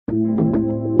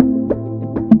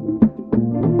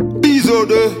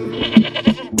Zode.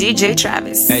 DJ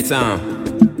Travis. Hey Tom.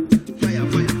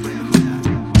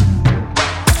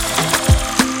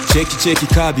 Cheki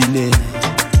cabinet.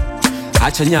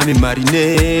 Acha nyami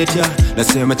marinate.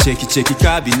 Nasema cheki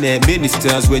cabinet.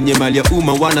 Ministers wenye mali ya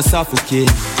umma wana suffocate.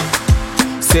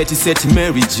 Seti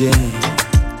Mary Jane.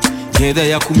 Ngedha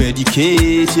ya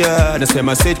kumedicate ya.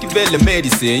 Nasema seti vele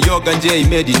medicine. Yoga nje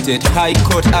meditate. High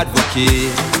court advocate.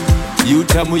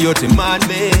 Yutamu yote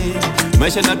mane.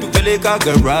 Maisha natupeleka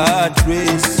rat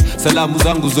race. Salamu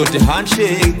zangu zote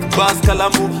handshake. Bas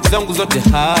kalamu zangu zote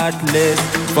heartless.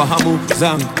 Fahamu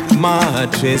zangu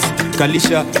mattress.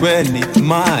 Kalisha weni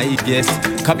my guest.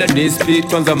 Kabla ni speak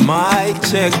kwanza mic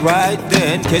check right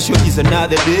then. Kesho is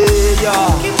another day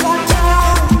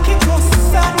yeah.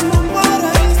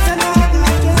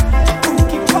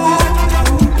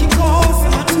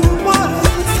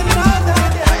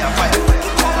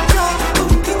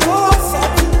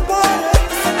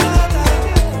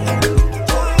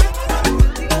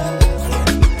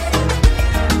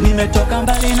 Nimetoka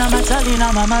mbali na machali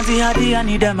na mamazi hadi I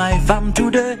need them my fam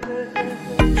today.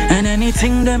 And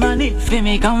anything them I need for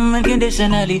me come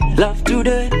unconditionally love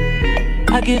today.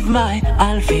 I give my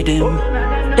all for them.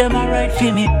 Them I right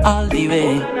for me all the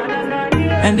way.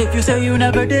 And if you say you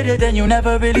never did it, then you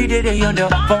never really did it. You're the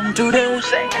fam today.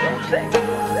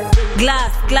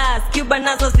 Glass, Cuba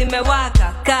nazo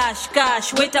zimewaka.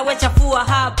 Cash, wecha fua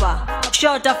hapa.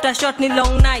 Shot after shot ni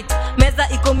long night. Meza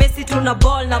iko mesi tuna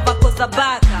ball na bako za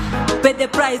baka. Pay the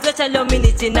price, wecha leo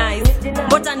minute nice.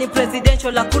 Mbota ni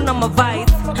presidential, hakuna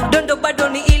mavice. Dondo bado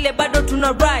ni ile, bado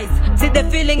tuna rise. See the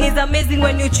feeling is amazing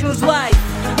when you choose wise.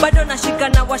 Bado nashika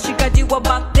na washikaji wa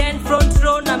back then. Front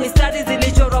row na mistari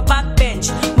zilichorwa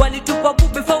backbench. Walitupa bu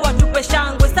before watupe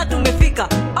shangwe. Sasa tumefika,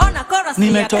 ona chorus ni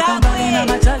ya nimetoka mbali na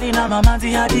machali na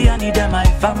mamazi hadi I need them my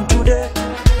fam today.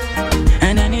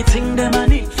 And anything them I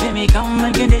need for me come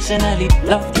unconditionally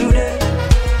love today.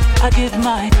 I give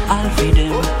my all for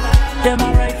them. Them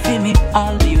I right for me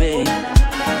all the way.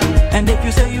 And if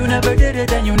you say you never did it,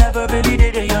 then you never really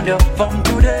did it. You're the fam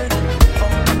today.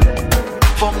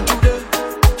 Fam today.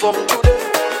 Fam today.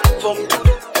 Fam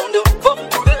today. On the fam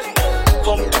today.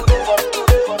 Fam today.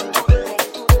 Fam today.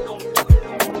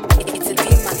 It's a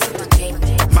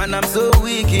demon. Man, I'm so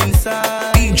weak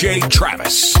inside. DJ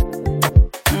Travis.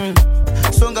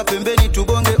 Songa pembeni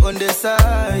tubonge on the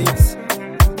sides.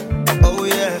 Oh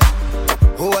yeah.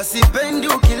 Huwa sipendi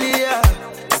ukilia.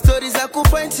 Stories za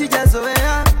kufight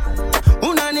sijazoea.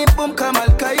 Unanipum kama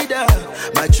Al-Qaeda.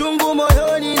 Machungu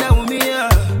moyoni naumia.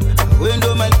 Wewe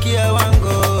ndo malkia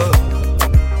wangu.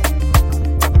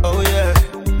 Oh yeah.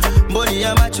 Mboni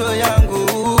ya macho yangu.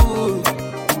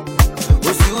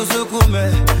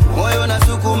 Usiusukume, moyo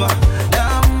nasukuma.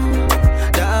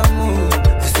 Damu,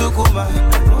 sukuma.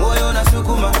 Moyo na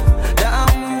sukuma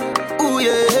damu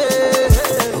uye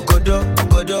godo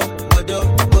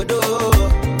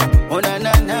ona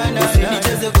na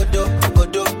usinicheze godo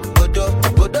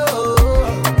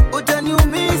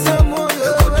utaniumiza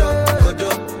moyo godo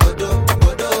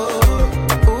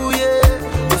uye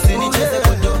usinicheze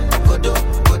godo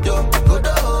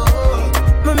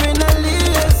mimi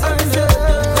nalia sana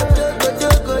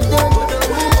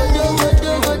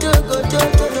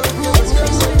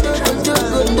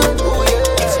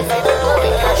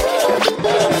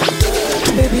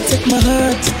Baby, take my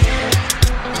heart,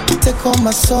 take all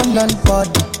my soul and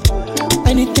body.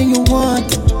 Anything you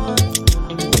want,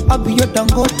 I'll be your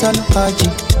Dangote and Haji.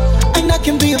 And I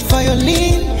can be a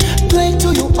violin, play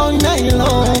to you all night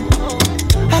long.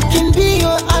 I can be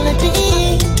your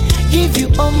Aladdin, give you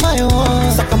all my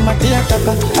own. Saka matia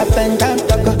taka, up and down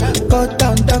taka, go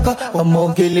down taka,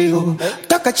 wamogele you.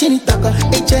 Taka chini taka,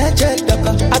 eche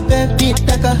taka, abebi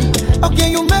taka. Okay,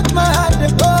 you make my heart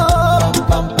go.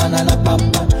 Pam banana pam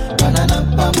banana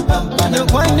pam banana.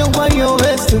 Why you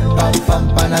waste? Pam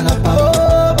banana pam.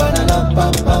 Oh banana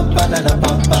pam banana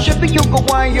pam. Shabby you go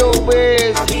wind your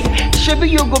waist. Shabby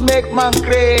you go make man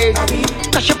crazy.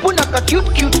 Kashapuna ka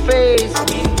cute face.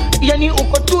 Yani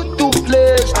uko too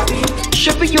blessed.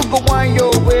 Shabby you go wind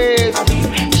your waist.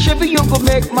 Shabby you go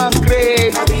make man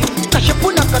crazy.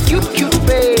 Kashapuna ka cute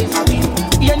face.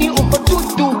 Yani uko too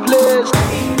blessed.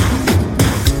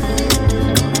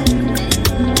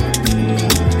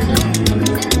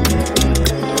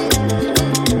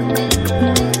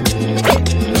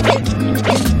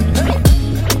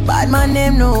 Bad man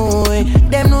them know,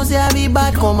 them know say I be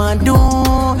bad come and do.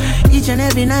 Each and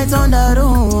every night on the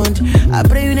road, I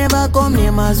pray you never come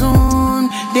near my zone.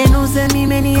 They know send me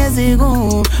many years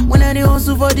ago, when I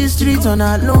hustle for the streets on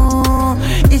that low.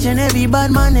 Each and every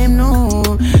bad man them know,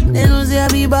 they know say I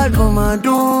be bad come and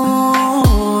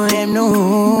do. them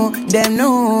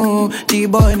know. The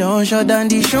boy don't shut down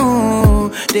the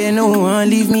show. They know and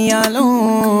leave me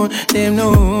alone. Them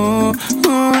know.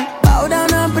 Bow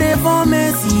down and pray for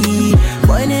mercy.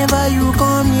 Whenever you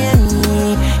come near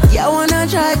me, yeah, wanna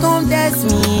try come test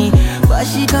me, but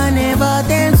she can never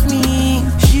tempt me.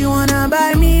 She wanna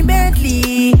buy me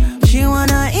Bentley. She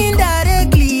wanna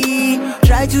indirectly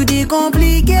try to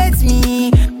decomplicate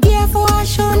me. Careful, I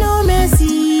show no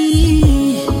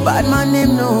mercy. Bad man,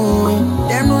 them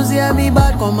know say I be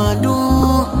bad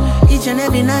commando. Each and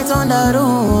every night on the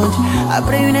road, I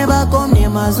pray you never come near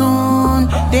my zone.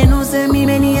 They know send me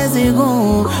many years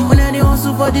ago, when I dey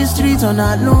hustle for the streets on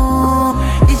that low.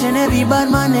 Each and every bad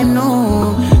man, them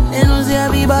know say I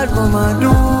be bad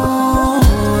commando.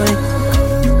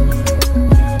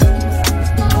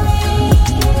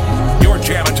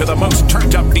 Jamming to the most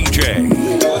turned up DJ,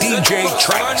 DJ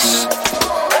Travis.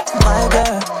 My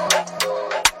girl,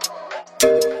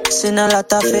 seen a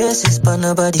lot of faces, but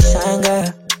nobody shine,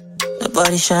 girl.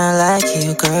 Nobody shine like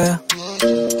you, girl.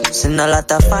 Seen a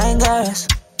lot of fine girls.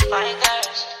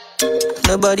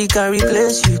 Nobody can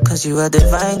replace you, cause you are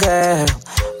divine, girl.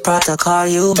 Proud to call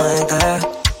you my girl.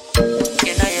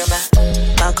 You know you're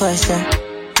my question,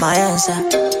 my answer,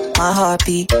 my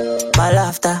heartbeat, my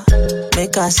laughter, mi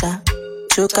casa.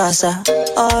 To casa,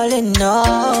 all in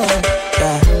all.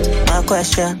 Yeah, my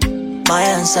question, my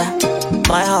answer,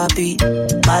 my heartbeat,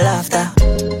 my laughter,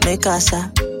 mi casa,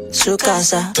 su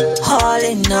casa, all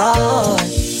in all.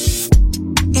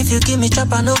 If you give me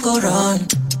chop, I no go run.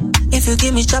 If you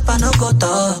give me chop, I no go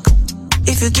talk.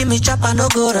 If you give me chop, I no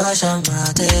go rush.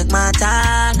 I'ma take my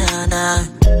time, nah, nah.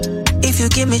 If you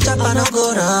give me chop, I no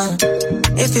go run.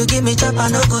 If you give me chop, I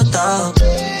no go talk.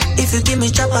 If you give me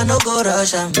chop, I no go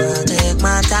rush. I'ma take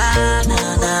my time,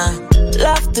 nah, nah.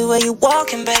 Love the way you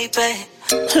walking, baby.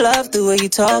 Love the way you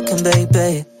talking,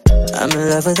 baby. I'm in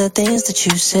love with the things that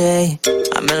you say.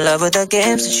 I'm in love with the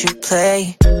games that you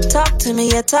play. Talk to me,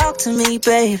 yeah, talk to me,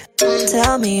 babe.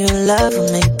 Tell me you're in love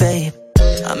with me, babe.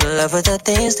 I'm in love with the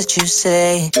things that you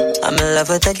say. I'm in love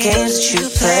with the games that you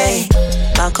play.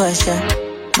 My question,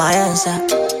 my answer,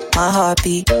 my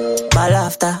heartbeat, my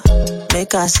laughter, mi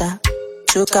casa,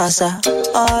 su casa,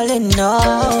 all in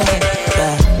all.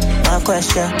 Yeah. My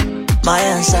question, my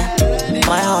answer,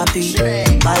 my heartbeat,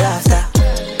 my laughter,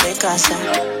 mi casa,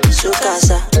 su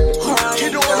casa, all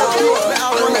in all.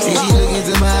 See, she look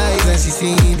into my eyes and she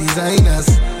seeing designers.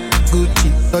 Gucci,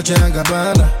 Dolce &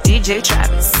 Gabbana, DJ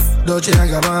Travis. Dolce &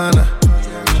 Gabbana.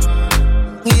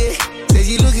 Yeah, say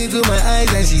she look into my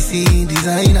eyes and she seeing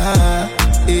designer.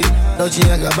 Yeah, Dolce &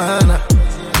 Gabbana,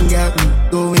 got me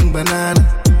going banana.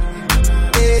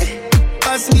 Yeah,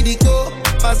 pass me the co,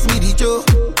 pass me the joe,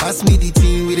 pass me the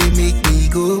thing where they make me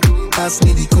go. Pass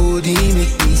me the code,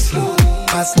 make me slow.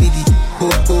 Pass me the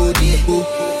code.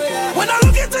 When I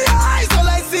look into your eyes, all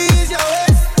I see is your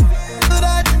waist. So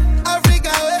that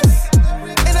Africa waist,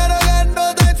 and I don't got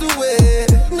no time to wait.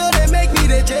 No, they make me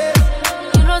the chase.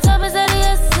 You know time is of the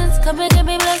essence. Come and give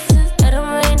me blessings. Let them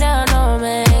rain down on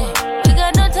me. We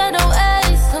got no time to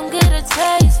waste. Come get a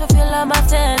taste. Fulfill all my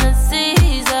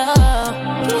fantasies.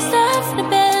 Can you start from the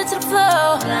bed to the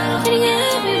floor? Can you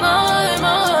give me more and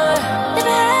more? Never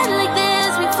had it like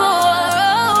this before.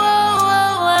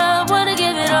 I wanna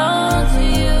give it all to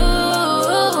you.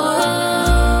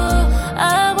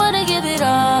 I wanna give it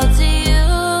all to you.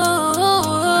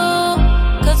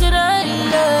 Cause tonight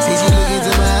love. See, she look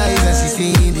into my eyes and she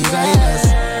seeing designers.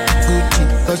 Gucci,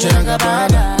 Dolce &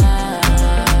 Gabbana,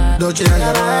 Dolce &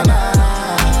 Gabbana.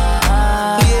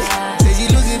 Yeah, say she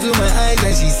look into my eyes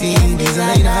and she seeing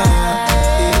designer.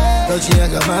 Yeah, Dolce &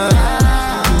 Gabbana,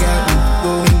 got me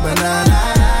going banana.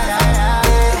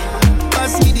 Yeah,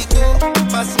 pass me the go,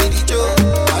 pass me the joe,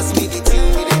 pass me the thing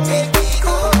where they make me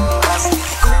go. Pass me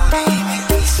the code, make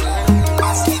me slow.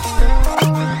 Pass me the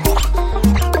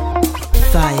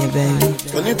Fire, baby.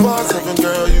 24/7,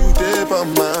 girl, you dip on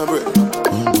my breath.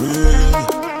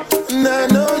 And I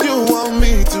know you want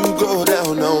me to go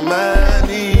down on my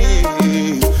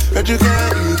knees. Heard you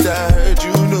can't eat, I heard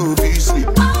you know be sleep.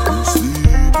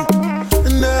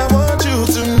 And I want you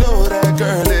to know that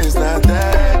girl is not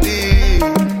that deep.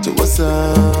 So what's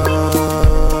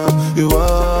up? You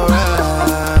alright?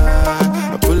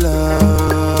 I pull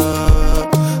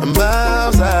up, I'm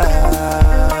outside.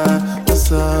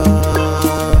 What's up?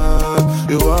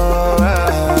 You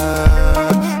alright?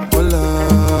 Pull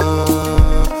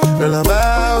up, girl, I'm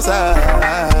outside.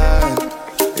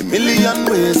 A million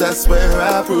ways, I swear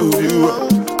I prove you wrong.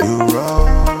 You wrong.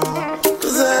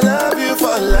 Cause I love you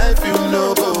for life, you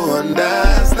know, go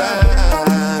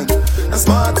understand. I'm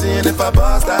smart if I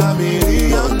bust a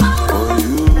million for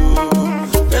you.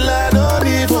 Girl, I don't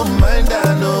need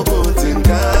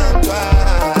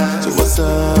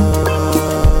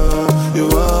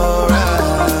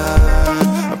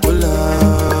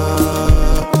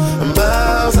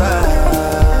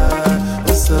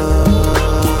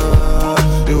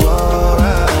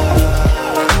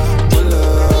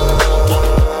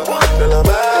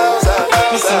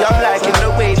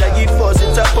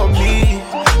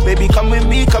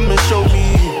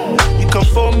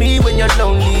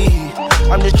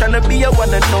I'm just tryna be your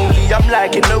one and only. I'm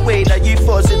liking the way that you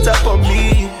force it up on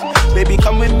me. Baby,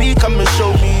 come with me, come and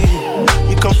show me.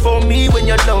 You can phone me when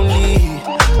you're lonely.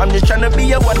 I'm just tryna be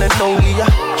your one and only.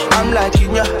 I'm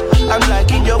liking ya, I'm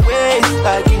liking your ways,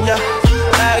 liking ya,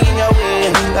 liking your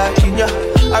ways, liking ya.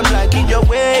 I'm liking your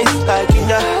ways, liking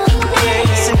ya.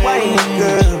 Yeah, so why,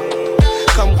 girl?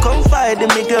 Come confide in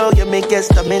me, girl. You make guess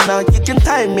that me now. You can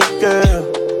time me, girl.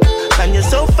 And you're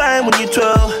so fine when you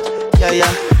twirl. Yeah.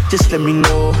 Just let me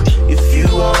know if you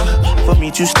want for me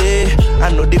to stay.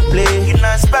 I know they play. You're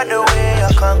not by the way.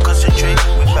 I can't concentrate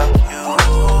without you.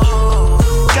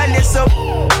 Girl, you're so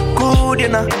good, you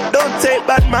know. Don't take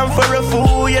bad man for a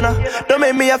fool, you know. Don't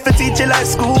make me have to teach you like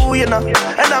school, you know.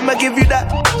 And I'ma give you that.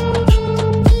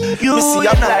 You see,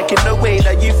 I'm liking the way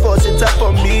that you force it up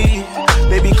on me.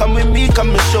 Baby, come with me,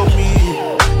 come and show me.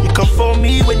 You can phone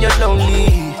me when you're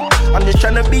lonely. I'm just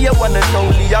tryna be your one and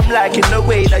only. I'm liking the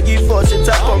way that you force it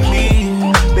up on me.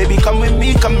 Baby, come with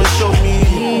me, come and show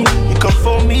me. You can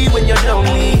phone me when you're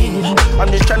lonely. I'm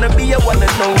just tryna be your one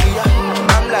and only.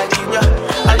 I'm liking ya,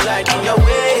 I'm liking your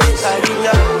ways, liking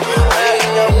ya,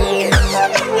 liking your ways,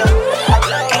 liking ya, I'm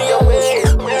liking your ways.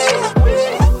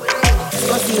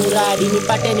 Uradi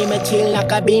nipate nimechill na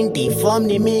kabinti. Form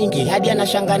ni mingi hadi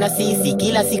anashanga na sisi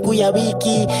kila siku ya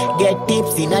wiki. Get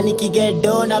tipsy na nikiget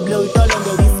dough na blow it all on the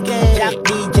whiskey. Jack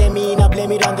DJ me na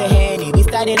blame it on the Henny. We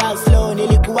started out slow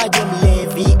nilikuwa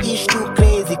mlevi. Ish too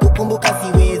crazy kukumbuka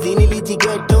siwezi.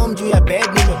 Nilijiget home juu ya bed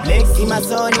nimeblex. Si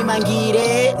masoni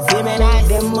mangire zimenai.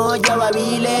 Dem moja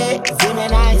wawile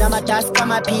zimenai. Na matas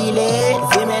kama pile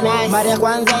zimenai. Mara ya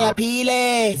kwanza ya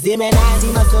pile zimenai. Si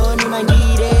masoni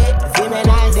mangire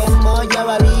zimenai. Dem moja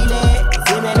wawile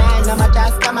zimenai. Na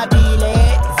matas kama pile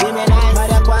zimenai.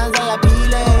 Mara ya kwanza ya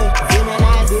pile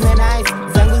zimenai. Zimenai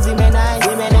zangu zimenai.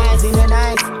 Zimenai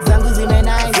zimenai zangu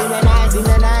zimenai. Zimenai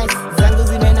zimenai zangu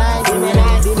zimenai.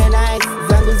 Zimenai zimenai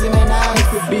zangu zimenai.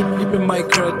 Beat nipe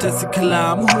microtesi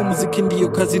kalamu. Huu muziki ndiyo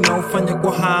kazi na ufanya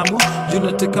kwa hamu.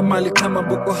 Junateka mali kama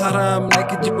Boko Haram. Na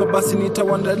kijipa basi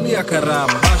nitawandalia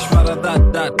karamu. Bash mara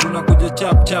that tunakuja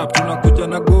chap chap. Tunakuja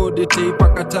na gode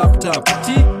teipaka tap tap.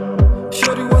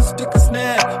 Shorty wants to take a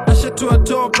snap. Ashatua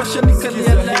top,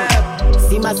 ashanikalia lap.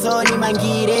 Si masoni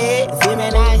mangire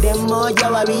zimenai. Dem moja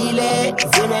wawile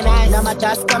zimenai. Na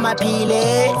matas kama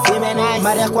pile zimenai.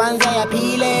 Mara ya kwanza ya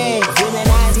pile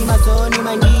zimenai. Si masoni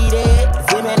mangire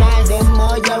zimenai. Dem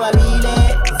moja wawile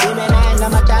zimenai. Na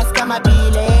matas kama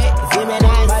pile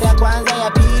zimenai. Mara ya kwanza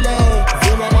ya pile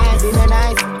zimenai.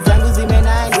 Zimenai zangu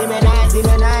zimenai. Zimenai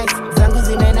zimenai zangu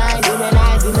zimenai.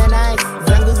 Zimenai zimenai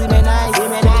zangu zimenai.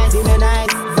 Zimenai zimenai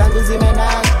zangu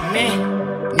zimenai.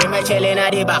 Nimechele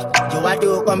na diba. Jua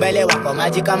tu uko mbele wako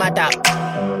maji kama tap.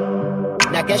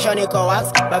 Na kesho niko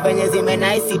wax. Bavenye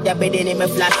zimenai sitabidi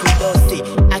nimeflash udosi.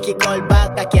 Aki call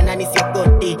back akiana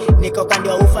nisiokoti. Niko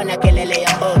kando ufa na kelele ya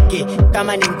boki.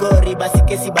 Kama ni ngori basi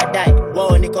kesi badai.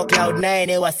 Wow niko cloud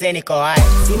 9 wase niko high.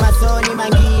 Si masoni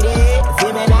mangire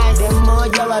zimenai. Dem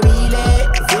moja wawile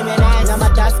zimenai. Na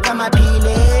matas kama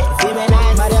pile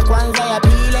zimenai. Mara ya kwanza ya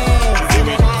pile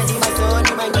zimenai. Si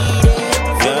masoni mangire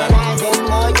zimenai. Dem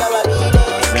moja wawile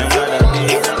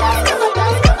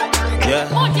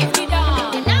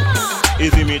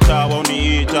Easy mitaa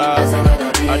uniita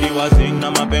hadi wazing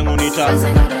na mapengu nita.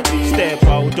 Step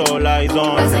out all eyes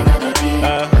on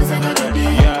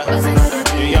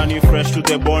Yani fresh to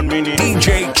the bone mini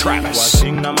DJ Travis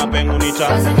wazing na mapengu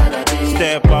nita.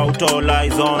 Step out all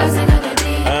eyes on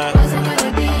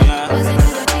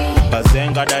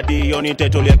Bazenga dadi yoni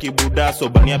tetolia kibuda. So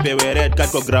bani apewe red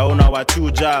cat kwa graona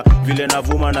wachuja. Vile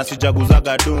navuma na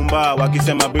sijaguzaga dumba.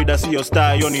 Wakisema brida siyo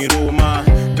star yoni ruma.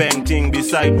 Painting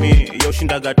beside me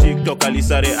yoshindaga TikTok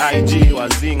alisare IG.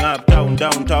 Wazing up town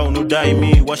downtown udai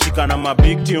me. Washika na ma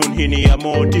big tune hini ya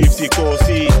motive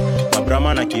sikosi.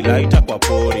 Mabrama na kilaita kwa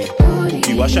pori.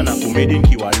 Ukiwasha na kumedi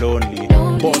nkiwa lonely.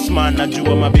 Bossman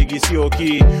najua mabigi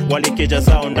sioki. Walikeja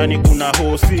zao ndani kuna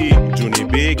hosi. Juni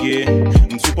bigi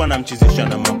msupa na mchizisha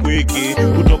na makwiki.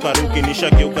 Kutoka ruki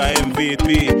nishageuka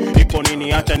MVP. Iko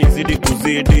nini hata nizidi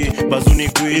kuzidi. Bazuni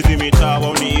kuizi mitawa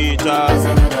uniita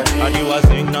hadi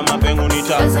wazing na mapengu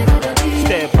nita.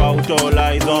 Step out all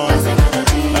eyes on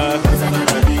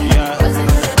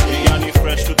Yani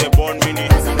fresh to the bone mini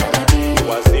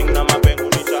wazing na mapengu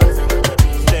nita.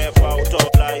 Step out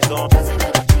all eyes on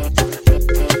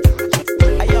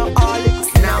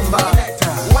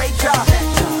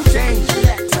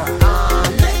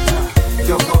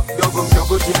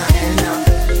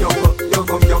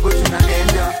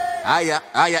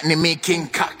Aya ni making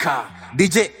kaka.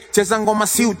 DJ cheza ngoma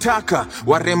si utaka.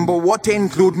 Warembo wote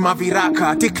include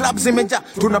maviraka. Ti club zimeja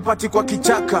tunapati kwa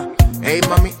kichaka. Hey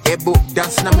mami ebu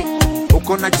dance na mi.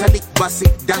 uko na chali basi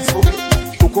dance for me,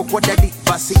 uko kwa daddy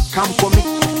basi come for me,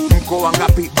 mko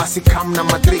wangapi basi come na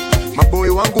madri, maboy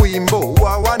wangu imbo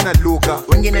wana lugha,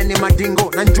 wengine ni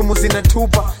madingo na njumu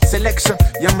zinatupa, selection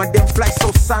ya madem fly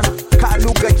so sana, kaa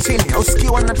lugha chini auski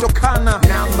wanatokana,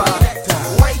 number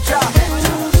waiter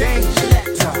change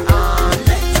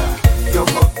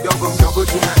dogo mdogo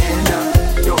tunaenda,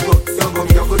 dogo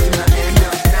mdogo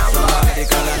tunaenda, number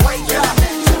waiter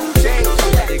change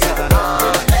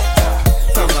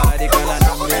somebody call a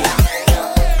number.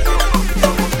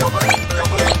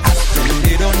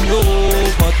 They don't know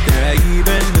what they're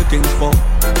even looking for.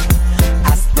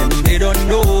 Ask them, they don't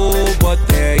know what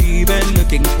they're even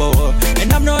looking for.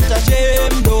 And I'm not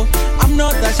ashamed, though. I'm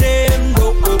not ashamed,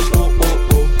 though. Oh, oh, oh,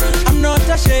 oh. I'm not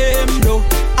ashamed, though.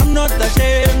 I'm not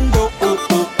ashamed, though. Oh,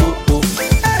 oh, oh, oh.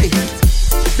 Hey,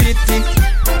 fitty,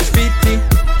 fitty,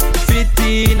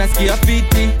 fitty, nasikia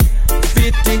fitty,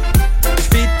 fitty,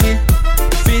 fitty,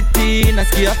 fitty,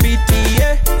 nasikia fitty,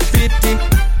 yeah, fitty,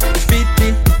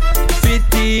 fitty.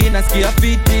 Fiti, nasikia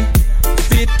fiti,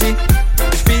 fiti,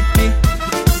 fiti,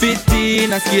 fiti,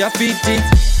 nasikia fiti,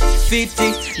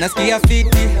 fiti, nasikia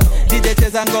fiti. DJ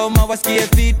cheza ngoma wasikie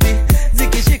fiti,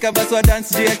 zikishika basi wa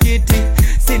dance juu ya kiti.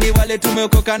 Sini wale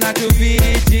tumeokoka na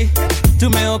tufiti,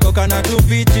 tumeokoka na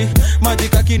tufiti.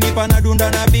 Majika kinipa na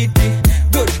dunda na biti.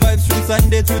 Good vibes from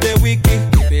Sunday to the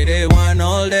weekend. Keep it A1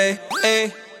 all day, eh.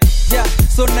 Yeah,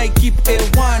 so I keep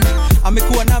A1.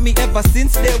 Amekuwa nami ever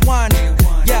since day one.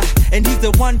 Yeah, and he's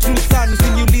the one true son.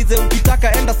 Usiniulize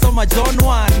ukitaka enda soma John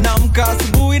 1. Naamka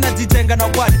asubuhi najijenga na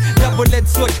word. Double-edged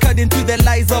sword cut into the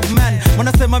lies of man.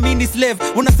 Wanasema mimi ni slave,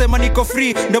 unasema niko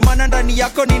free. Ndio maana ndani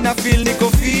yako nina feel niko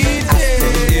fit.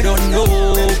 They don't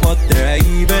know what they're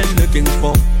even looking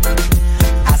for.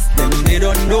 Ask them, they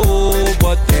don't know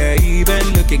what they're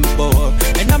even looking for.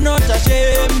 And I'm not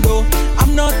ashamed, though.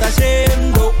 I'm not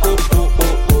ashamed, though. Oh, oh,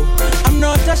 oh, oh. I'm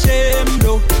not ashamed,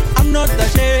 though. I'm not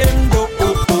ashamed, though.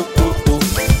 Oh, oh, oh, oh.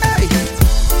 Hey,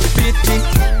 fitty,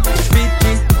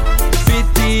 fitty,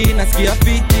 fitty, nasikia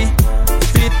fitty,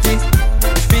 fitty,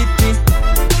 fitty,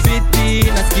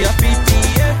 fitty, nasikia fitty,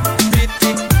 yeah,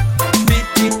 fitty,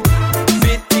 fitty,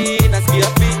 fitty, nasikia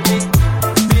fitty,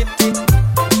 fitty,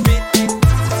 fitty,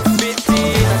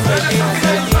 fitty, nasikia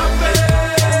fitty.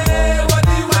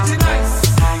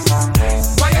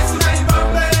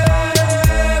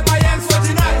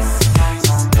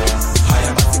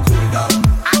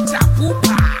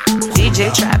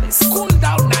 DJ Travis. Cool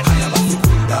down,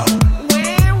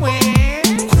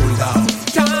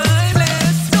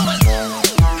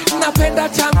 napenda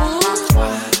tamu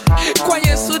kwa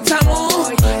Yesu tamu,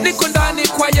 niko ndani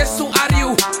kwa Yesu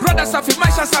ariu, brother safi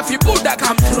maisha safi buda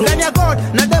come through. Ndani ya God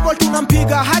na devil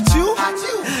tunampiga hachu,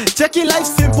 cheki life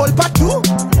simple patu,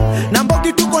 na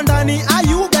mbogi tuko ndani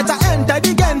ayu, better enter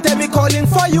the game, tell me calling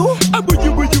for you.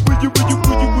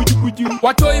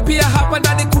 Watoi pia hapa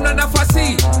ndani kuna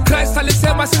nafasi, Christ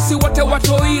alisema sisi wote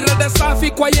watoi, rada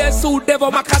safi kwa Yesu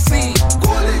devil makasi.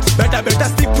 Better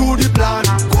stick to the plan.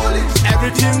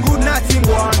 Everything good, nothing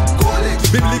wrong.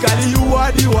 Biblically you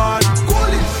are the one.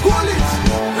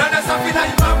 Rada safi na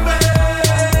ibambe,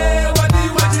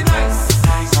 wadi nice.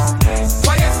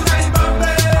 Kwa Yesu na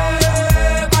ibambe,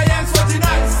 kwa Yesu wadi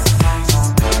nice.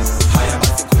 Haya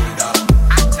basi cool down.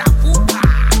 Acha pupa.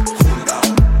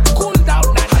 Cool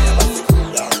down.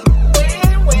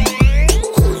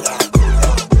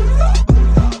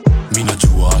 Mina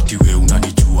jua ati we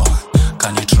unanijua,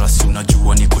 kani trust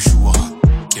unajua niko sure.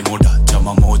 Kemoda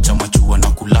chama moja machua na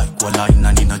kulai kwa line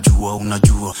na ninajua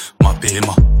unajua.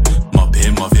 Mapema,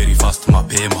 mapema very fast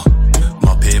mapema.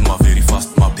 Mapema very fast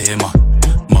mapema.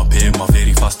 Mapema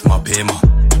very fast mapema.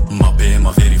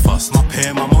 Mapema very fast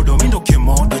mapema. Modo mindo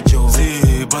kemoda jo.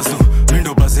 Zi bazu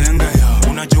mindo bazenga ya.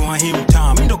 Unajua hii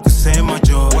mtaa mindo kusema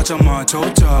jo. Wacha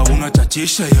machocha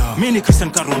unachachisha ya. Mini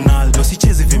Cristiano Ronaldo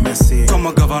sichezi vimesi.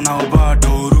 Kama gavana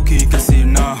obado ruki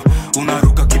kesina.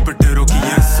 Unaruka kipetero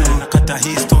kiyesu. Nakata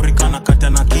historika nakata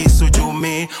na kisu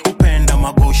jumi. Upenda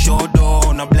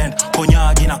magoshodo na blend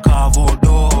konyagi na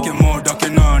kavodo. Kemoda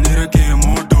kenani reke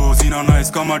modo. Zina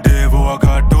nice kama devo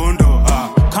wagadondo.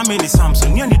 Kami ni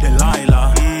Samson ya ni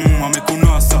Delilah.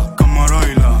 Wamekunasa kama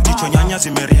Raila. Jicho nyanya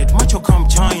zimeriet macho kam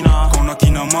China. Kona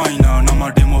kina maina na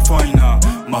mademo faina.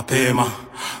 Mapema,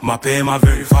 mapema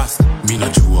very fast. Mina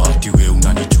jua ati we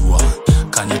unanijua,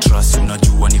 kani trust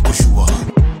unajua niko sure.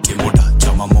 Kemoda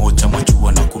chama moja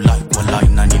machua na kulai kwa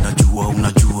line na ninajua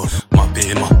unajua.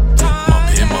 Mapema,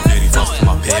 mapema very fast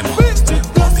mapema.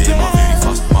 Mapema very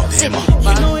fast mapema.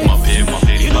 Mapema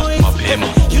very fast mapema. Mapema.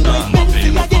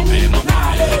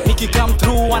 Nikikam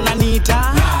through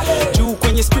wananiita juu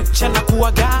kwenye scripture na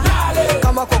kuaga,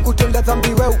 kama kwa kutenda dhambi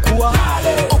we ukua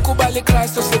ukubali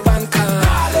Kristo sibanka.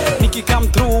 Niki come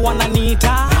through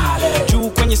wananiita juu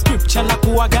kwenye scripture na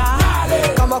kuaga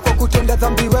kama kwa kutenda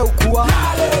dhambi we ukua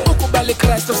ukubali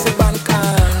Kristo sibanka.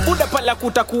 Uda pala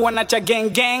kutakuwa na cha gang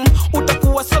gang,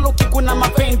 utakuwa solo kikuna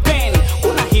mapen pen.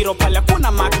 Kuna hero pala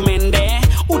kuna Mark Mende,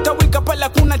 utawika pala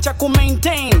kuna cha ku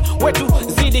maintain. Wetu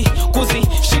zidi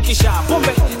kuzishikisha,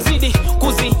 pombe zidi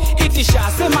kuzihitisha.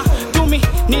 Sema tumi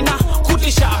nina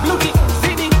kutisha, beauty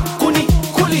zidi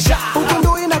kunikulisha.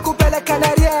 Ukundu inakupeleka na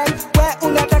rien, we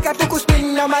unataka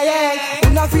tukuspin na mayeng.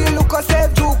 Una feel uko safe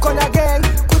juu uko na gang,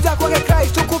 kuja kwake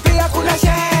Christ tukupia kuna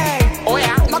sheng. Oya,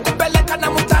 nakupeleka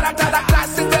na mutaratara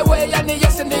klasi zewe, yani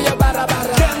yesi ndiyo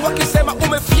barabara. Gang wakisema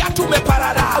umefiatu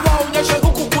umeparara, waonyeshe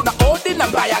huku kuna odi na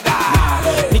mbayaga.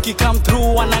 Niki come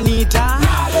through wananiita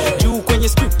juu kwenye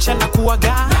scripture na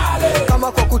kuaga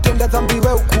kama kwa kutenda dhambi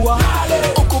we ukua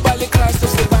ukubali Kristo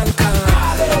sibanka.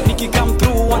 Niki come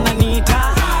through wananiita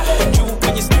juu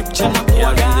kwenye scripture na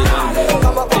kuaga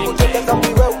kama kwa kutenda dhambi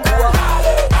we ukua.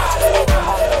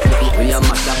 We are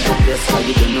mash up the place, cause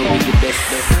you don't know we the best.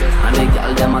 And the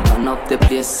girl them a turn up the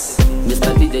place.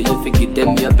 Mr. DJ you forget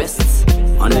them your best.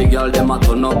 And the girl them a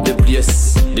turn up the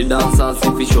place. The dancers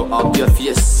if you show up your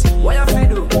face. What you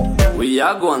feel do? We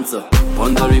are going to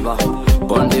on the river,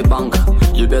 on the bank.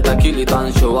 You better kill it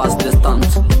and show us the stunt.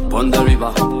 On the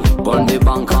river, on the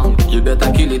bank. You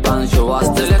better kill it and show us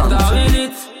the stunt. Select win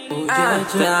it,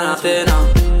 tena tena.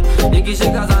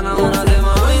 Nikishika sana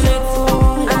unasema win it,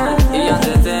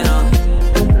 ianze tena.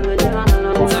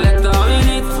 Select win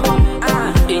it,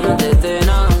 ianze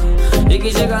tena.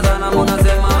 Nikishika sana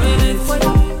unasema win it,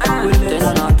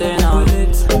 tena tena.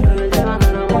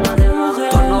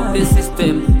 Turn up the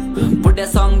system, put the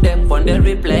song them on the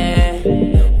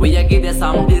replay. We a give the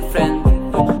sound different.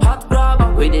 Hot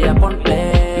grab, we dey upon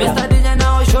play. Mr. DJ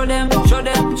now show them, show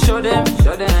them, show them,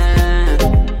 show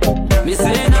them. Me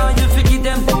say now you forget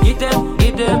them, get them,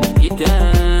 get them, get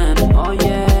them. Oh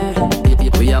yeah.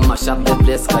 We a mash up the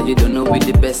place, cause you don't know we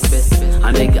the best.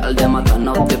 And the girl them a turn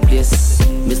up the place.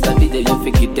 Mr. DJ you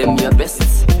forget them your best.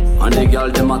 And the girl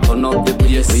them a turn up the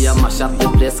place. We a mash up the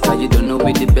place, cause you don't know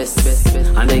we the best.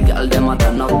 And the girl them a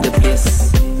turn up the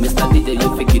place. Mr. DJ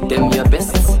you forget them your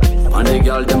best. And the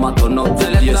girl them a turn up the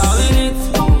place. Select win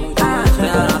it,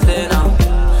 tena tena.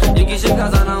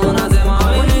 Ikishika sana unasema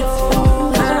win it,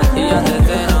 ianze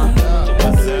tena.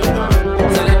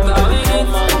 Select win it,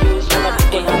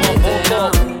 ianze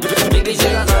tena.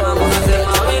 Ikishika sana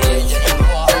unasema win it.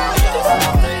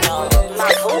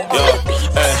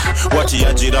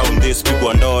 Watiaji round this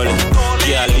pigwa ndole.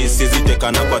 Kiali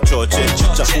sizitekana kwa choche.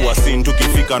 Chafua sin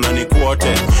tukifika na ni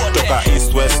kwote. Toka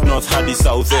east, west, north hadi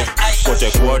south.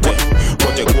 Kote kwote,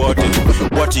 kote kwote.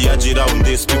 Watiaji round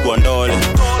this pigwa ndole.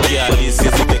 Kiali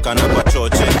sizitekana kwa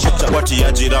choche.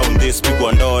 Watiaji round this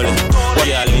pigwa ndole.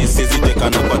 Kiali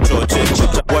sizitekana kwa choche.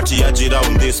 Watiaji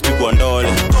round this pigwa ndole.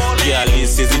 Kiali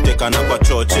sizitekana kwa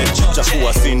choche.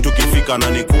 Chafua sin tukifika na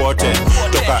ni kwote.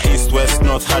 Toka east, west,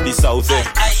 north hadi south.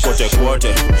 Kote kwote,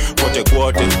 kote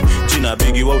kwote. Jina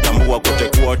bigi wa utambua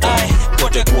kote kwote.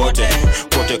 Kote kwote,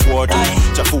 kote kwote.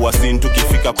 Chafua sin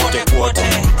tukifika kote kwote.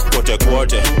 Kote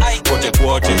kwote, kote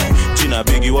kwote. Jina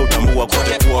bigi wa utambua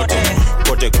kote kwote.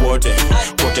 Kote kwote,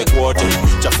 kote kwote.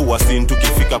 Chafua sin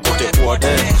tukifika kote kwote.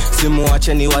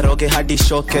 Simuache ni waroge hadi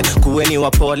shoke. Kuweni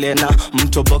wapole na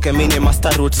mtoboke. Mini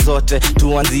master route zote.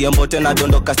 Tuanzie mbote na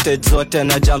dondoka stage zote.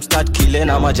 Na jumpstart kile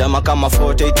na majama kama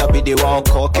forte. Itabidi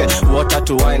waokoke. Water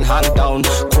to wine hand down.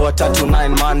 Quarter to 9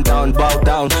 man down. Bow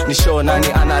down. Ni show nani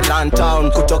ana run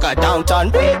town. Kutoka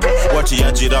downtown.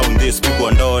 Watiaji round this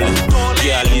pigwa ndole.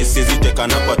 Kiali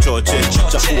sizitekana kwa choche.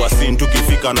 Chafua sin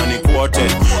tukifika na ni kwote.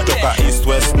 Toka east,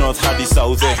 west, north hadi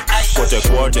south. Kote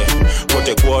kwote,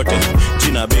 kote kwote.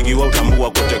 Jina bigi wa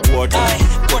utambua kote kwote.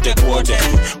 Kote kwote,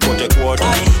 kote kwote.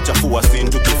 Chafua sin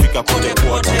tukifika kote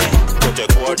kwote.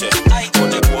 Kote kwote,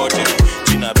 kote kwote.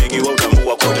 Jina bigi wa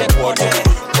utambua kote kwote.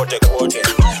 Kote kwote,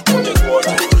 kote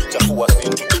kwote. Chafua sin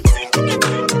tukifika.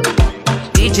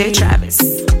 DJ Travis.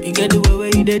 You get the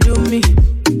way you they do me.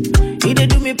 You they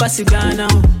do me pass it down now.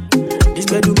 This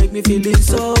bed will make me feeling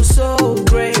so, so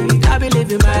great. I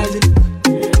believe in magic.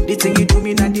 The thing you do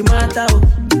me not the matter.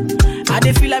 I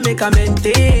dey feel I make a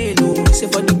maintain. Oh, say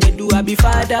for the bed do I be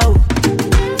father.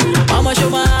 Mama show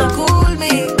my cool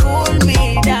me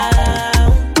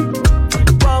down.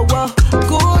 Whoa, whoa,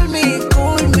 cool me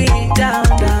down,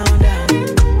 down, down.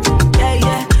 Yeah,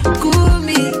 yeah, cool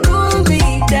me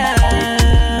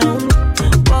down.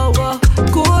 Whoa, whoa,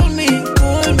 cool me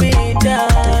down.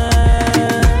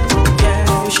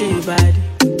 Yeah, she bad.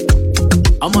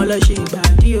 I'm all she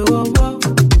bad. Yo, whoa, whoa,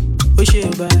 oh she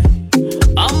bad.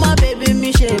 I'm my baby,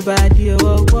 me she bad. Yo,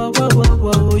 whoa, whoa, whoa,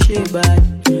 whoa, whoa, she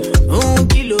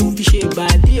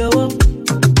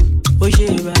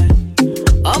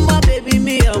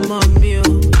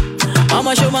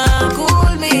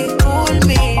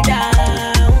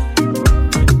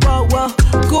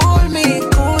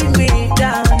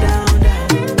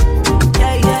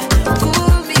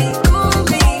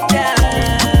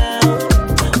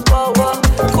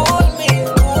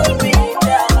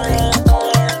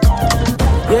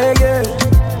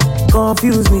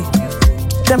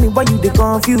me why you they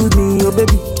confuse me, oh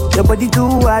baby. Your body too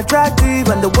attractive,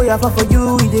 and the way I fall for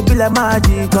you, it be like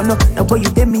magic. Oh no, the way you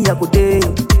take me, I go day,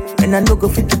 and I no go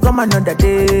fit to come another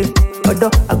day.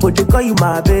 Although I go to call you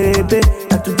my baby,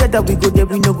 and together we go there,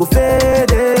 we no go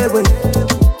fade away.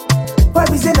 Why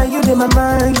be say that you in my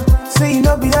mind? Say you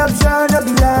no be option, no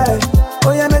be lie.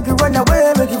 Oh yeah, make you run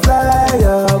away, make you fly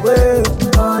away.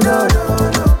 Oh no, no,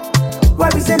 no. Why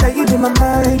be say that you in my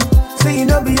mind? Say you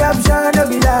no be option, no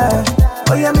be lie.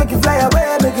 Oh yeah, make you fly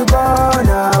away, make you run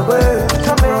away.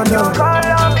 So make you call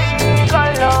on me.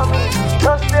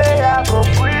 Just say I go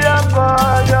pull up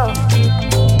on you.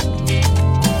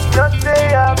 Just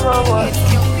say I go what?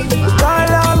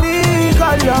 Call on me.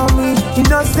 You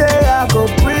know say I go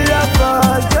pull up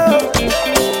on you.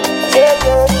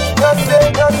 Yeah, just say.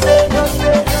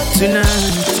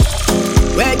 Tonight,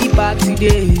 where the party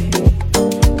day?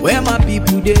 Where my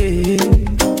people day?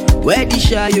 Where the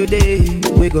shy you day?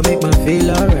 We gon' make my feel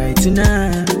alright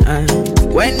tonight.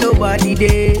 When nobody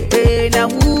day, hey, now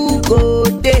who go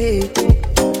day?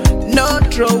 No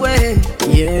throw away,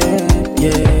 yeah.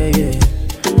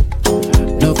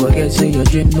 Don't forget, say your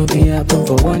dream no be happen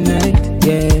for one night,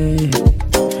 yeah.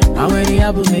 How many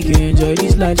apples make you enjoy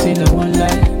this life? Say no one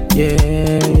life,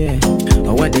 yeah.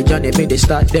 And when they join, they make they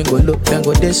start, then go look, then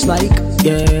go dislike,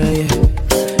 yeah.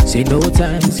 Say no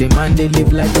time, say man, they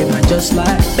live like they man just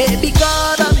like. Baby,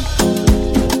 cover me.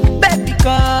 Baby,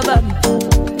 cover me.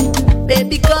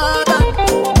 Baby, cover me.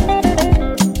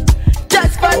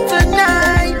 Just for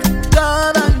tonight,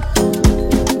 cover me.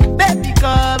 Baby,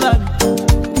 cover me.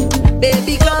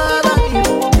 Baby, cover me.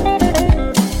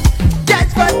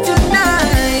 Just for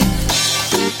tonight.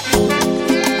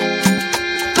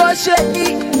 Go shake me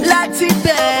like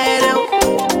better.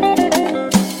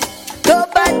 Go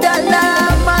back the love.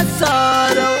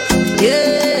 Sorrow,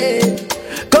 yeah.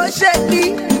 Go shake me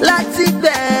like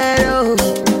better.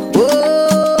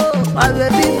 Oh, my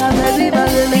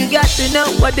baby, got to know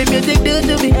what the music do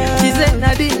to me. She said,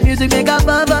 now the music make a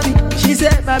fun for me. She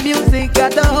said, my music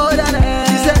got the hold on her.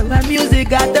 She said, my music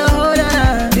got the hold on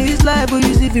her. This life will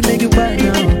you see if you make it buy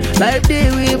now. Life day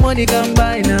with money can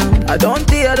buy now. I don't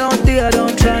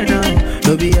try now.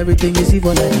 No be everything you see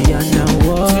for like me and now.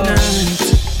 Tonight,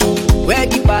 where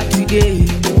the party day?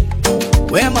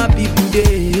 Where my people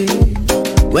day?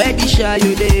 Where the shy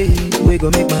you day? We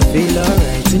gon' make my feel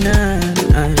alright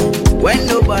tonight. When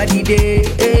nobody day,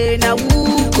 hey, now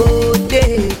who go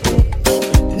day?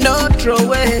 No throw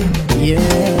away, yeah.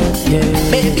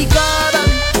 Baby, cover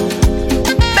me.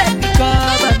 Baby,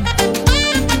 cover me.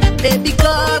 Baby,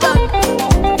 cover me.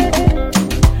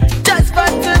 Just for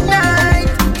tonight,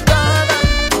 cover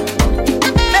me.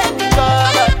 Baby,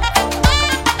 cover me.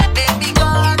 Baby,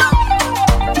 cover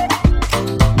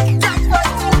me. Just for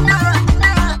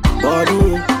tonight. Body,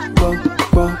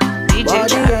 DJ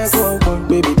Travis.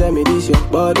 Baby, tell me this your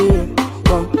body,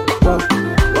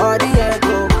 body,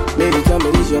 baby, tell me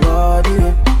this your body,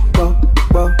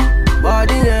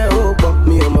 body,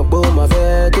 me on my bow, my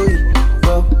bed,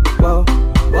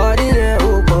 body,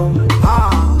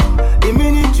 the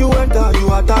minute you enter, you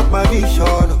attack my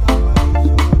vision.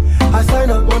 I sign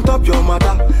up on top your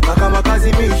mother, like I'm a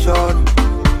Kazi mission.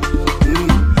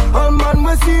 All man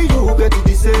will see you get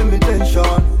the same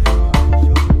intention.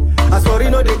 I sorry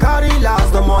no they carry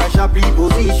last, the more I sharp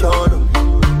reposition.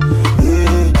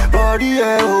 Yeah, body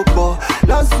boy.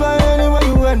 Last fly anywhere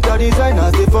you enter,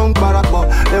 designers they funk parappa.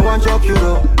 They want chop you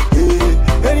know.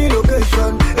 Yeah, any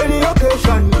location, any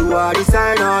occasion, you are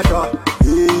designer shot.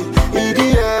 Yeah,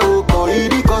 EDA boy,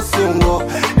 ED costume war.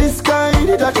 This kind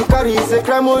that you carry is a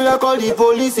crime. I call the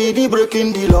police, ED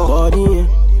breaking the law. Body,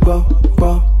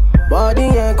 body,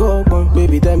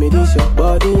 baby, tell me this your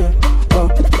body,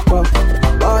 body,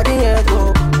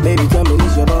 baby, tell me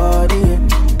this your body,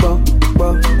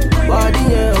 body,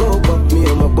 me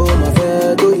on my bow, my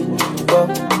bed,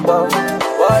 body,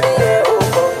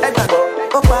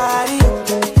 body,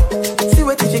 see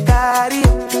what you carry.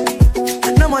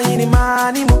 No more any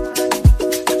money,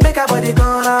 make a body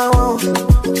gone out.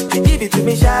 Give it to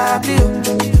me sharply,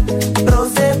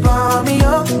 rose for me,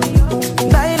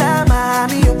 Laila,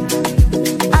 mommy,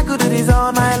 I could do this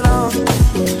all night long.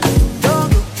 Don't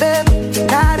go, babe,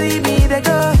 carry me, they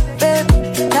go, babe,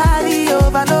 carry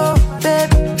over, no,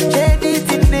 babe, shade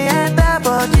it in the end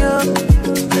about you.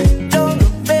 Don't go,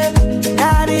 babe,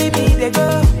 carry me, they go,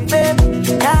 babe,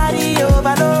 carry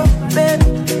over, no, babe,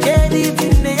 shade it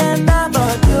in the end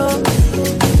about you.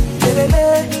 Lele,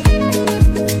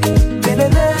 lele,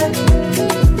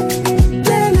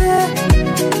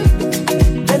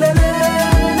 lele, lele.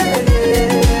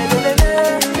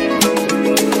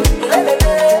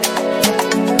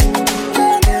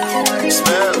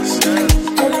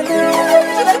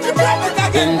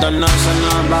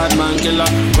 International bad man killer.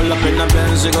 Pull up in the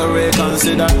Benz, you go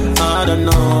reconsider. I don't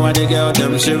know why the girl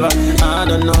them shiver. I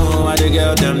don't know why the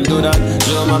girl them do that.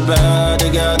 Show my bad, the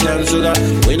girl them sugar.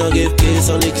 We don't give keys,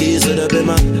 only keys to the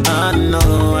bimmer. I don't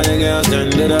know why the girls them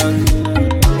do that.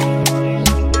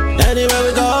 Anywhere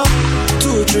we go,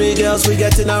 2, 3 girls we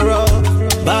get in a row.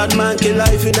 Bad man kill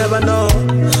life, you never know.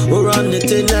 We run the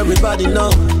thing, everybody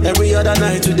know. Every other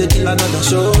night we dey kill another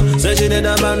show. Say she need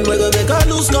a man, we go make her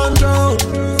lose control.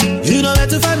 You know where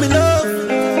to find me love.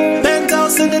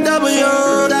 Penthouse in the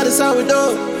W, that is how we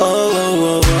do.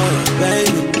 Oh,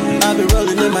 baby, I be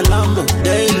rolling in my Lambo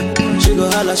daily. She go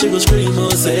holla, she go scream, oh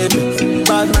save me.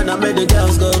 Bad man, I made the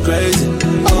girls go crazy.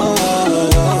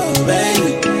 Oh,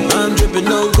 baby, I'm dripping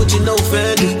no Gucci, no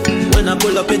Fendi. When I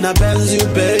pull up in a Benz, you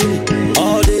pay me.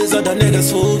 All these other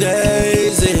niggas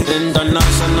fugazi.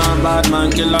 International bad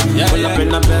man killer. Pull up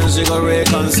in a Benz, you go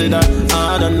reconsider.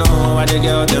 I don't know why the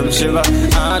girl them shiver.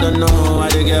 I don't know why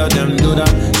the girl them do that.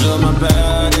 Show my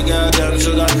bad, the girl them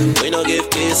sugar. We don't give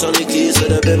keys, only keys to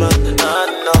the bimmer. I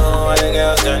don't know why the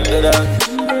girls them do that.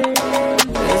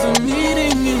 There's a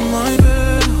meeting in my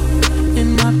bed,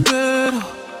 in my bed.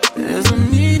 There's a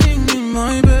meeting in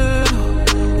my bed,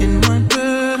 in my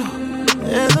bed.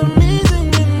 There's a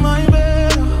meeting in my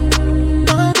bed,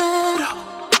 my bed.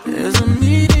 There's a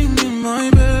meeting in my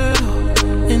bed,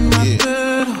 in my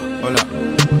bed. Hold up.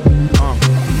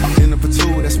 Dinner for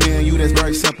two, that's me and you, that's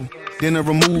very simple. Dinner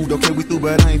removed, okay, we through,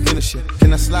 but I ain't finished yet.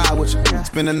 Can I slide with you?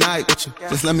 Spend the night with you.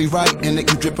 Just let me write and let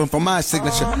you dripping from my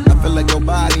signature. I feel like your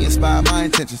body inspired my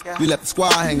intentions. You left the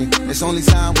squad hanging, it's only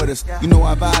time with us. You know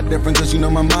I vibe different, cause you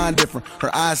know my mind different. Her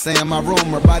eyes saying my room,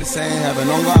 her body saying heaven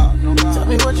on God. Tell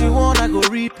me what you want, I go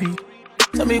repeat.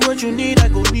 Tell me what you need, I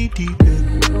go deep, deep.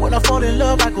 When I fall in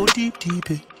love, I go deep, deep.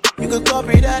 You can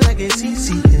copy that like a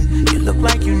CC. You look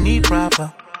like you need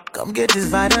proper. Come get this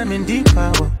vitamin D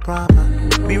power, proper.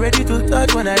 Be ready to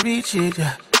touch when I reach it,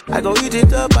 yeah. I go eat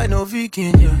it up, I know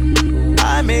vegan, yeah.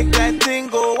 I make that thing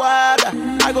go wilder.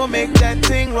 I go make that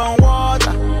thing run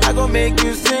water. I go make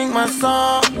you sing my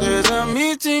song. There's a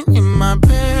meeting in my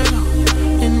bed,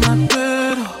 in my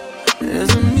bed.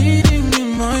 There's a meeting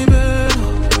in my bed,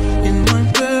 in my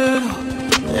bed.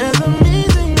 There's a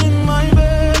meeting in my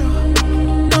bed,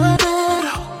 my bed.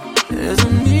 There's a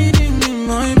meeting in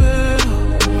my bed,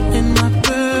 in my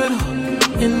bed,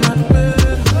 in my bed.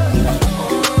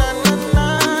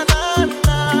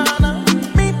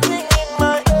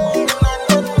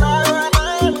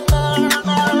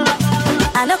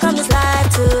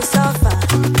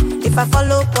 If I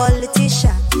follow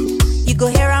politician, you go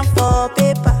hear am for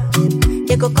paper.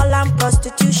 They go call am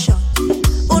prostitution.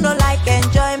 Who no like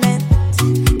enjoyment?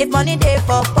 If money dey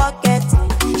for pocket,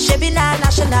 shebi na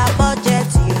national budget.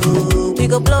 You, we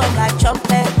go blow up like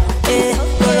trumpet.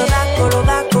 Koroba,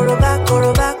 koroba, koroba,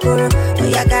 koroba, koro. Oh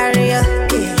ya carry ya.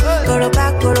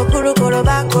 Koroba, koro, koro,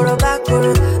 koroba, koroba,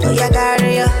 koro. Oh ya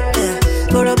carry ya.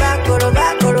 Koroba,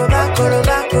 koroba, koroba,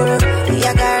 koroba, koro. Oh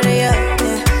ya carry ya.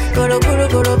 Koro, koro,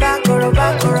 koroba,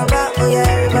 koroba, koroba. Oh yeah,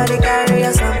 everybody carry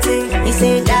ya something. He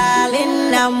say,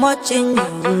 darling, I'm watching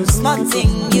you. Small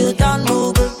thing, you don't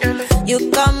move.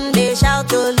 You come, they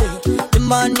shout only. The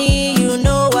money you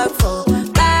know work for.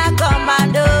 Back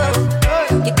commando.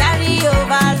 You carry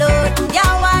overload.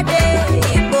 Yawade,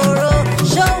 Iboro.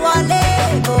 Show wale,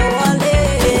 go wale.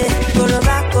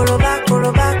 Koroba, koroba,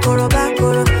 koroba, koroba,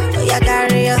 koro. Oh yeah,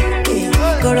 carry ya.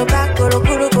 Koroba, koro,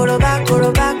 koro, koroba,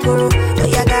 koroba, koro. Oh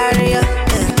yeah, carry ya.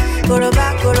 Koroba,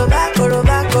 koroba,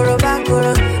 koroba, koroba,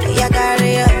 koro. Oh yeah,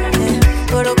 carry ya.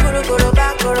 Koro, koro, koroba,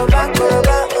 koroba,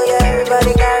 koroba. Oh yeah,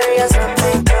 everybody carry ya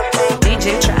something. DJ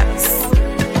Travis.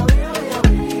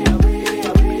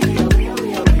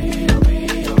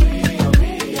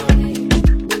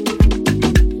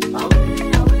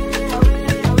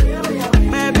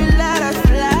 Maybe let us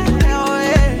fly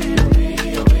away.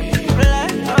 Fly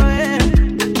away.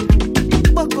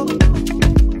 Boko.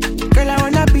 Girl, I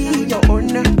wanna be your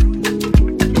owner.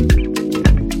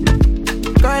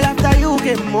 Girl, after you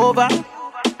came over.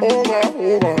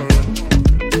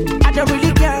 I don't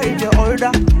really care if you're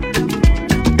older.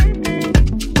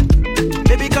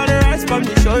 Baby, call the rest from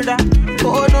the shoulder.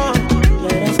 Oh no.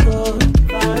 Let us go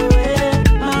far away,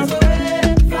 miles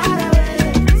away, far away,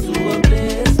 to a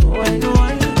place where no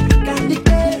one can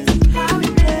dictate how we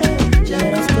play.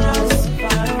 Let us go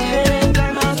far away,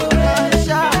 miles away,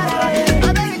 far away. I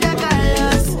beg you, guide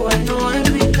us where no one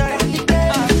can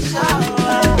dictate how.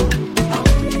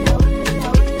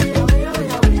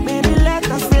 Baby, let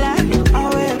us fly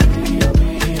away.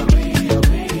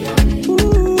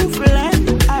 Ooh, fly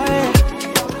away.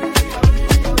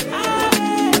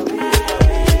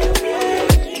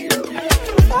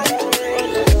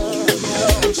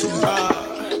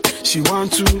 She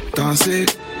want to dance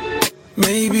it,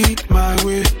 maybe my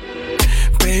way,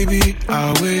 baby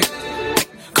I'll wait,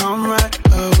 come right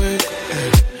away.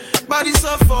 Body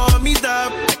so for me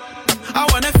that I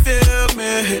wanna feel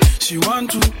me. She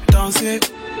want to dance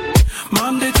it,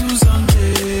 Monday to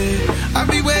Sunday. I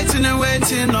be waiting and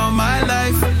waiting all my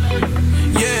life.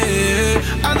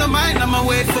 Yeah, I don't mind, I'ma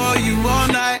wait for you all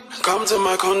night. Come to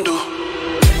my condo,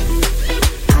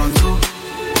 pronto.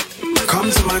 Come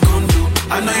to my condo.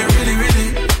 I know you really, really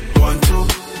want to.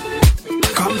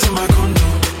 Come to my condo,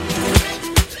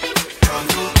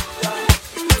 pronto.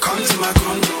 Come to my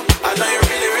condo. I know you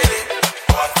really, really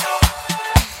want to.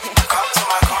 Come to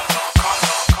my condo,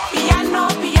 condo, condo. Piano,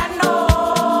 piano,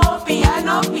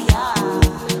 piano, piano,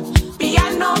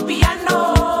 piano, piano,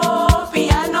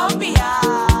 piano,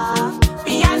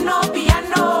 piano,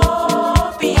 piano,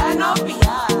 piano, piano,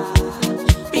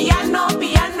 piano,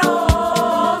 piano,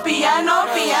 piano,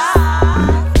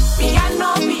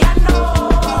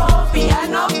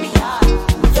 piano, piano.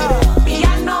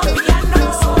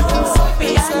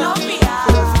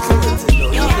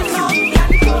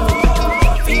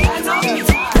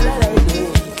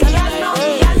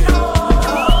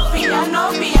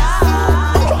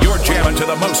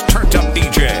 The most turned up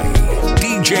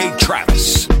DJ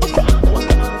Travis.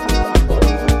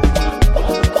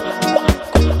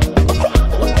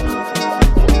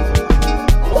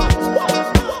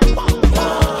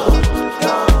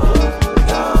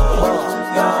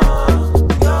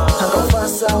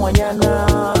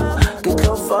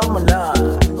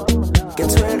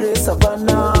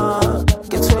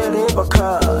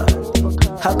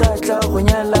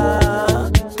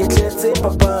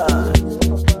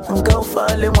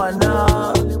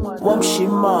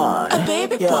 A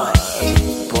baby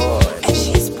boy, and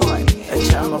she's boy, a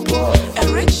charmer boy,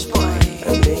 a rich boy,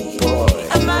 a big boy,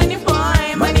 a money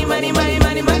boy, money, money, money,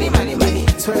 money, money, money, money.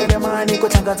 Swear the money, go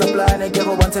changa za plane, give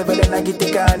one table na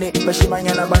gitikani,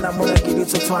 bashimanya na bana mula kili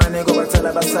tutwane, go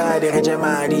batala basade, reje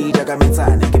mari, daga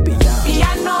metane, kipi